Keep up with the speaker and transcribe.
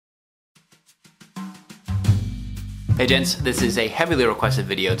Hey gents, this is a heavily requested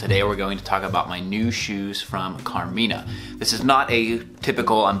video. Today we're going to talk about my new shoes from Carmina. This is not a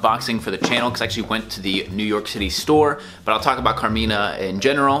typical unboxing for the channel because I actually went to the New York City store, but I'll talk about Carmina in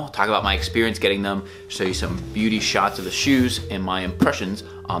general, talk about my experience getting them, show you some beauty shots of the shoes and my impressions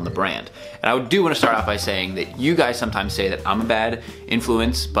on the brand. And I do want to start off by saying that you guys sometimes say that I'm a bad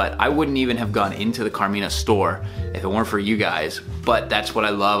influence, but I wouldn't even have gone into the Carmina store if it weren't for you guys. But that's what I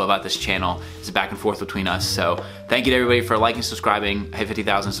love about this channel, is the back and forth between us. So thank you to everybody for liking, subscribing. I hit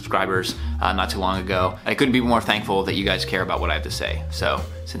 50,000 subscribers not too long ago. I couldn't be more thankful that you guys care about what I have to say. So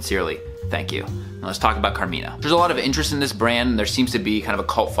sincerely, thank you. Now let's talk about Carmina. There's a lot of interest in this brand. There seems to be kind of a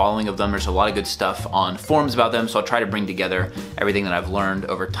cult following of them. There's a lot of good stuff on forums about them, so I'll try to bring together everything that I've learned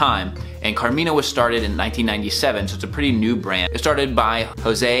over time. And Carmina was started in 1997, so it's a pretty new brand. It started by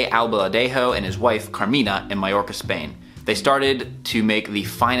Jose Albaladejo and his wife Carmina in Mallorca, Spain. They started to make the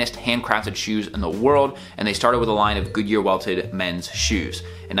finest handcrafted shoes in the world, and they started with a line of Goodyear welted men's shoes.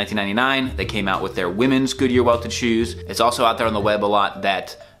 In 1999, they came out with their women's Goodyear welted shoes. It's also out there on the web a lot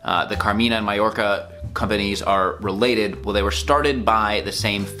that the Carmina and Mallorca companies are related. Well, they were started by the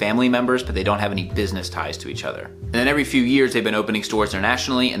same family members, but they don't have any business ties to each other. And then every few years, they've been opening stores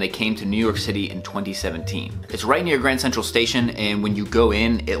internationally, and they came to New York City in 2017. It's right near Grand Central Station, and when you go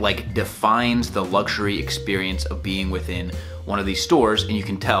in, it like defines the luxury experience of being within one of these stores, and you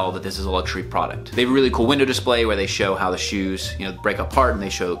can tell that this is a luxury product. They have a really cool window display where they show how the shoes, break apart, and they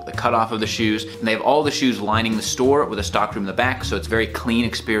show the cutoff of the shoes. And they have all the shoes lining the store with a stock room in the back, so it's a very clean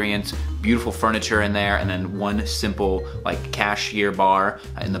experience, beautiful furniture in there, and then one simple like cashier bar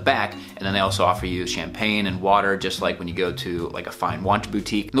in the back. And then they also offer you champagne and water, just like when you go to like a fine watch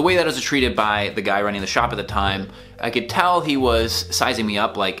boutique. And the way that I was treated by the guy running the shop at the time, I could tell he was sizing me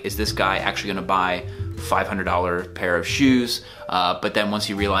up, like, is this guy actually gonna buy $500 pair of shoes? But then once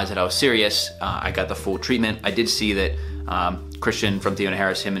he realized that I was serious, I got the full treatment. I did see that Christian from Theo and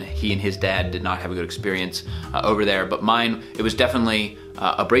Harris, he and his dad did not have a good experience over there, but mine, it was definitely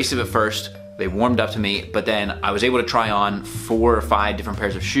abrasive at first. They warmed up to me, but then I was able to try on 4 or 5 different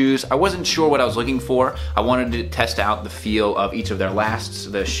pairs of shoes. I wasn't sure what I was looking for. I wanted to test out the feel of each of their lasts.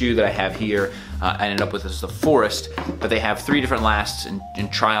 The shoe that I have here, I ended up with is the Forest, but they have 3 different lasts and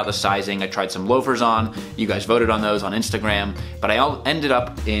try out the sizing. I tried some loafers on. You guys voted on those on Instagram, but I ended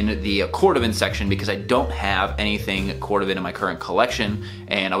up in the Cordovan section because I don't have anything Cordovan in my current collection,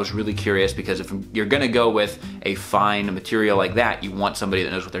 and I was really curious because if you're gonna go with a fine material like that, you want somebody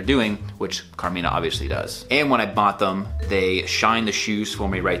that knows what they're doing, which Carmina obviously does. And when I bought them, they shined the shoes for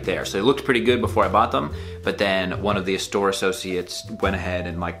me right there. So they looked pretty good before I bought them, but then one of the store associates went ahead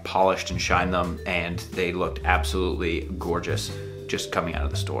and like polished and shined them, and they looked absolutely gorgeous just coming out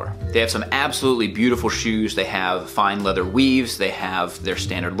of the store. They have some absolutely beautiful shoes. They have fine leather weaves, they have their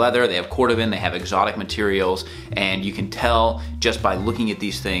standard leather, they have Cordovan, they have exotic materials, and you can tell just by looking at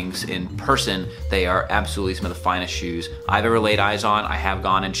these things in person, they are absolutely some of the finest shoes I've ever laid eyes on. I have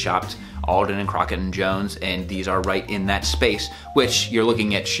gone and shopped Alden and Crockett and Jones, and these are right in that space, which you're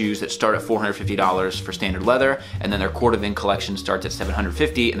looking at shoes that start at $450 for standard leather, and then their Cordovan collection starts at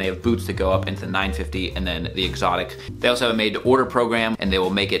 $750, and they have boots that go up into $950, and then the exotic. They also have a made to order program, and they will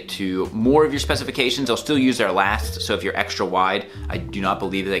make it to more of your specifications. They'll still use their last, so if you're extra wide, I do not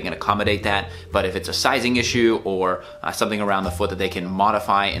believe that they can accommodate that, but if it's a sizing issue or something around the foot that they can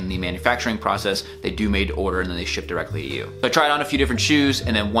modify in the manufacturing process, they do made to order, and then they ship directly to you. So I tried on a few different shoes,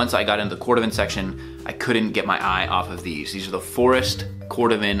 and then once I got into the Cordovan section, I couldn't get my eye off of these. These are the Forest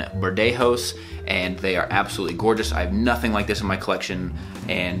Cordovan Bordejos, and they are absolutely gorgeous. I have nothing like this in my collection,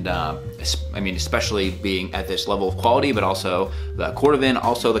 and I mean, especially being at this level of quality, but also the Cordovan,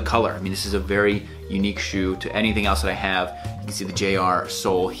 also the color. I mean, this is a very unique shoe to anything else that I have. You can see the JR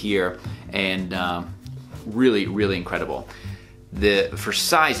sole here, and really, really incredible. For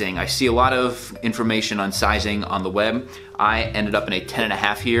sizing, I see a lot of information on sizing on the web. I ended up in a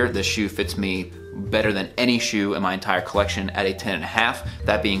 10.5 here. This shoe fits me better than any shoe in my entire collection at a 10.5.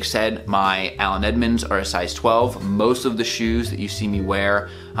 That being said, my Allen Edmonds are a size 12. Most of the shoes that you see me wear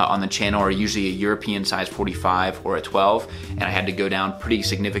on the channel are usually a European size 45 or a 12, and I had to go down pretty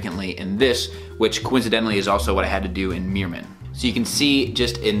significantly in this, which coincidentally is also what I had to do in Meerman. So you can see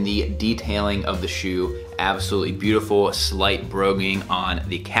just in the detailing of the shoe, absolutely beautiful, slight broguing on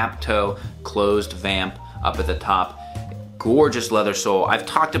the cap toe, closed vamp up at the top, gorgeous leather sole. I've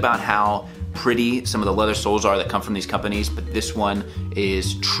talked about how pretty some of the leather soles are that come from these companies, but this one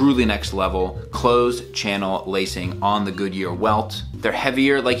is truly next level. Closed channel lacing on the Goodyear welt. They're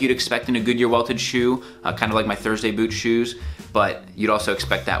heavier like you'd expect in a Goodyear welted shoe, kind of like my Thursday boot shoes, but you'd also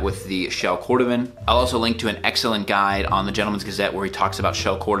expect that with the Shell Cordovan. I'll also link to an excellent guide on the Gentleman's Gazette where he talks about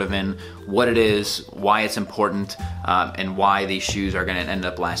Shell Cordovan, what it is, why it's important, and why these shoes are gonna end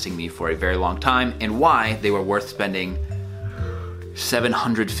up lasting me for a very long time, and why they were worth spending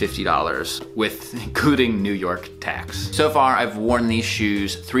 $750 with including New York tax. So far, I've worn these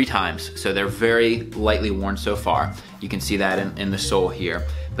shoes 3 times, so they're very lightly worn so far. You can see that in the sole here.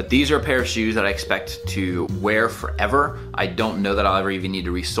 But these are a pair of shoes that I expect to wear forever. I don't know that I'll ever even need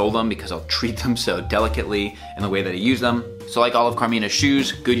to resole them because I'll treat them so delicately in the way that I use them. So like all of Carmina's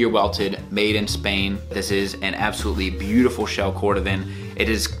shoes, Goodyear welted, made in Spain. This is an absolutely beautiful Shell Cordovan. It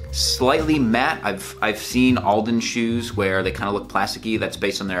is slightly matte. I've seen Alden shoes where they kind of look plasticky. That's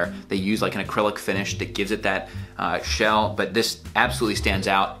based on they use like an acrylic finish that gives it that shell, but this absolutely stands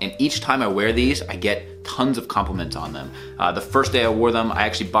out. And each time I wear these, I get tons of compliments on them. The first day I wore them, I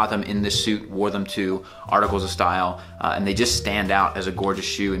actually bought them in this suit, wore them to articles of style, and they just stand out as a gorgeous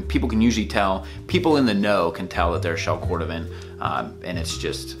shoe. And people can usually tell, people in the know can tell that they're Shell Cordovan, and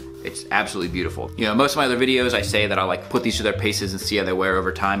it's absolutely beautiful. You know, most of my other videos, I say that I'll like put these through their paces and see how they wear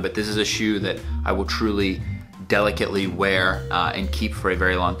over time, but this is a shoe that I will truly delicately wear and keep for a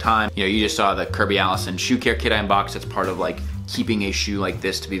very long time. You know, you just saw the Kirby Allison shoe care kit I unboxed. That's part of like keeping a shoe like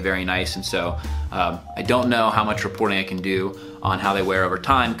this to be very nice. And so I don't know how much reporting I can do on how they wear over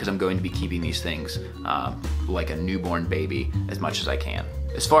time because I'm going to be keeping these things like a newborn baby as much as I can.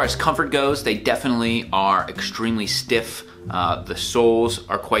 As far as comfort goes, they definitely are extremely stiff. The soles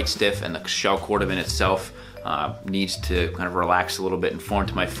are quite stiff, and the Shell Cordovan itself needs to kind of relax a little bit and form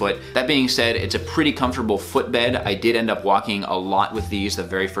to my foot. That being said, it's a pretty comfortable footbed. I did end up walking a lot with these the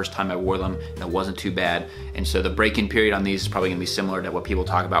very first time I wore them, and it wasn't too bad. And so the break-in period on these is probably gonna be similar to what people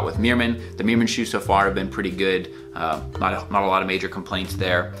talk about with Meerman. The Meerman shoes so far have been pretty good. Not a lot of major complaints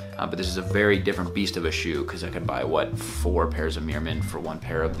there, but this is a very different beast of a shoe because I could buy, what, 4 pairs of Meerman for 1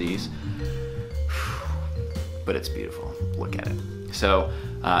 pair of these. But it's beautiful, look at it. So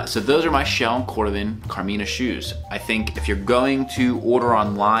those are my Shell Cordovan Carmina shoes. I think if you're going to order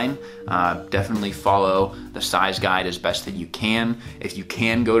online, definitely follow the size guide as best that you can. If you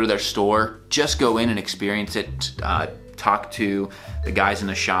can go to their store, just go in and experience it. Talk to the guys in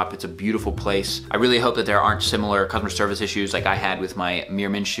the shop. It's a beautiful place. I really hope that there aren't similar customer service issues like I had with my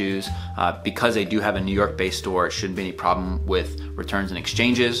Meerman shoes. Because they do have a New York-based store, it shouldn't be any problem with returns and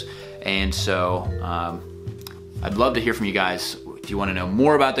exchanges. And so I'd love to hear from you guys. Do you want to know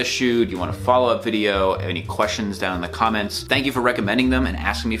more about this shoe? Do you want a follow-up video? Any questions down in the comments? Thank you for recommending them and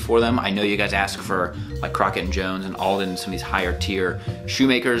asking me for them. I know you guys ask for like Crockett and Jones and Alden and some of these higher tier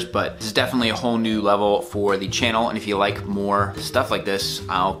shoemakers, but this is definitely a whole new level for the channel. And if you like more stuff like this,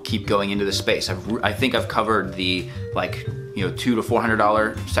 I'll keep going into the space. I think I've covered the $200 to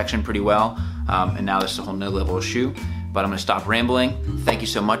 $400 section pretty well. And now this is a whole new level of shoe. But I'm gonna stop rambling. Thank you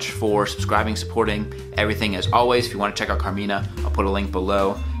so much for subscribing, supporting everything as always. If you wanna check out Carmina, I'll put a link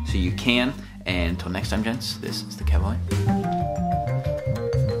below so you can. And until next time, gents, this is the Kavalier.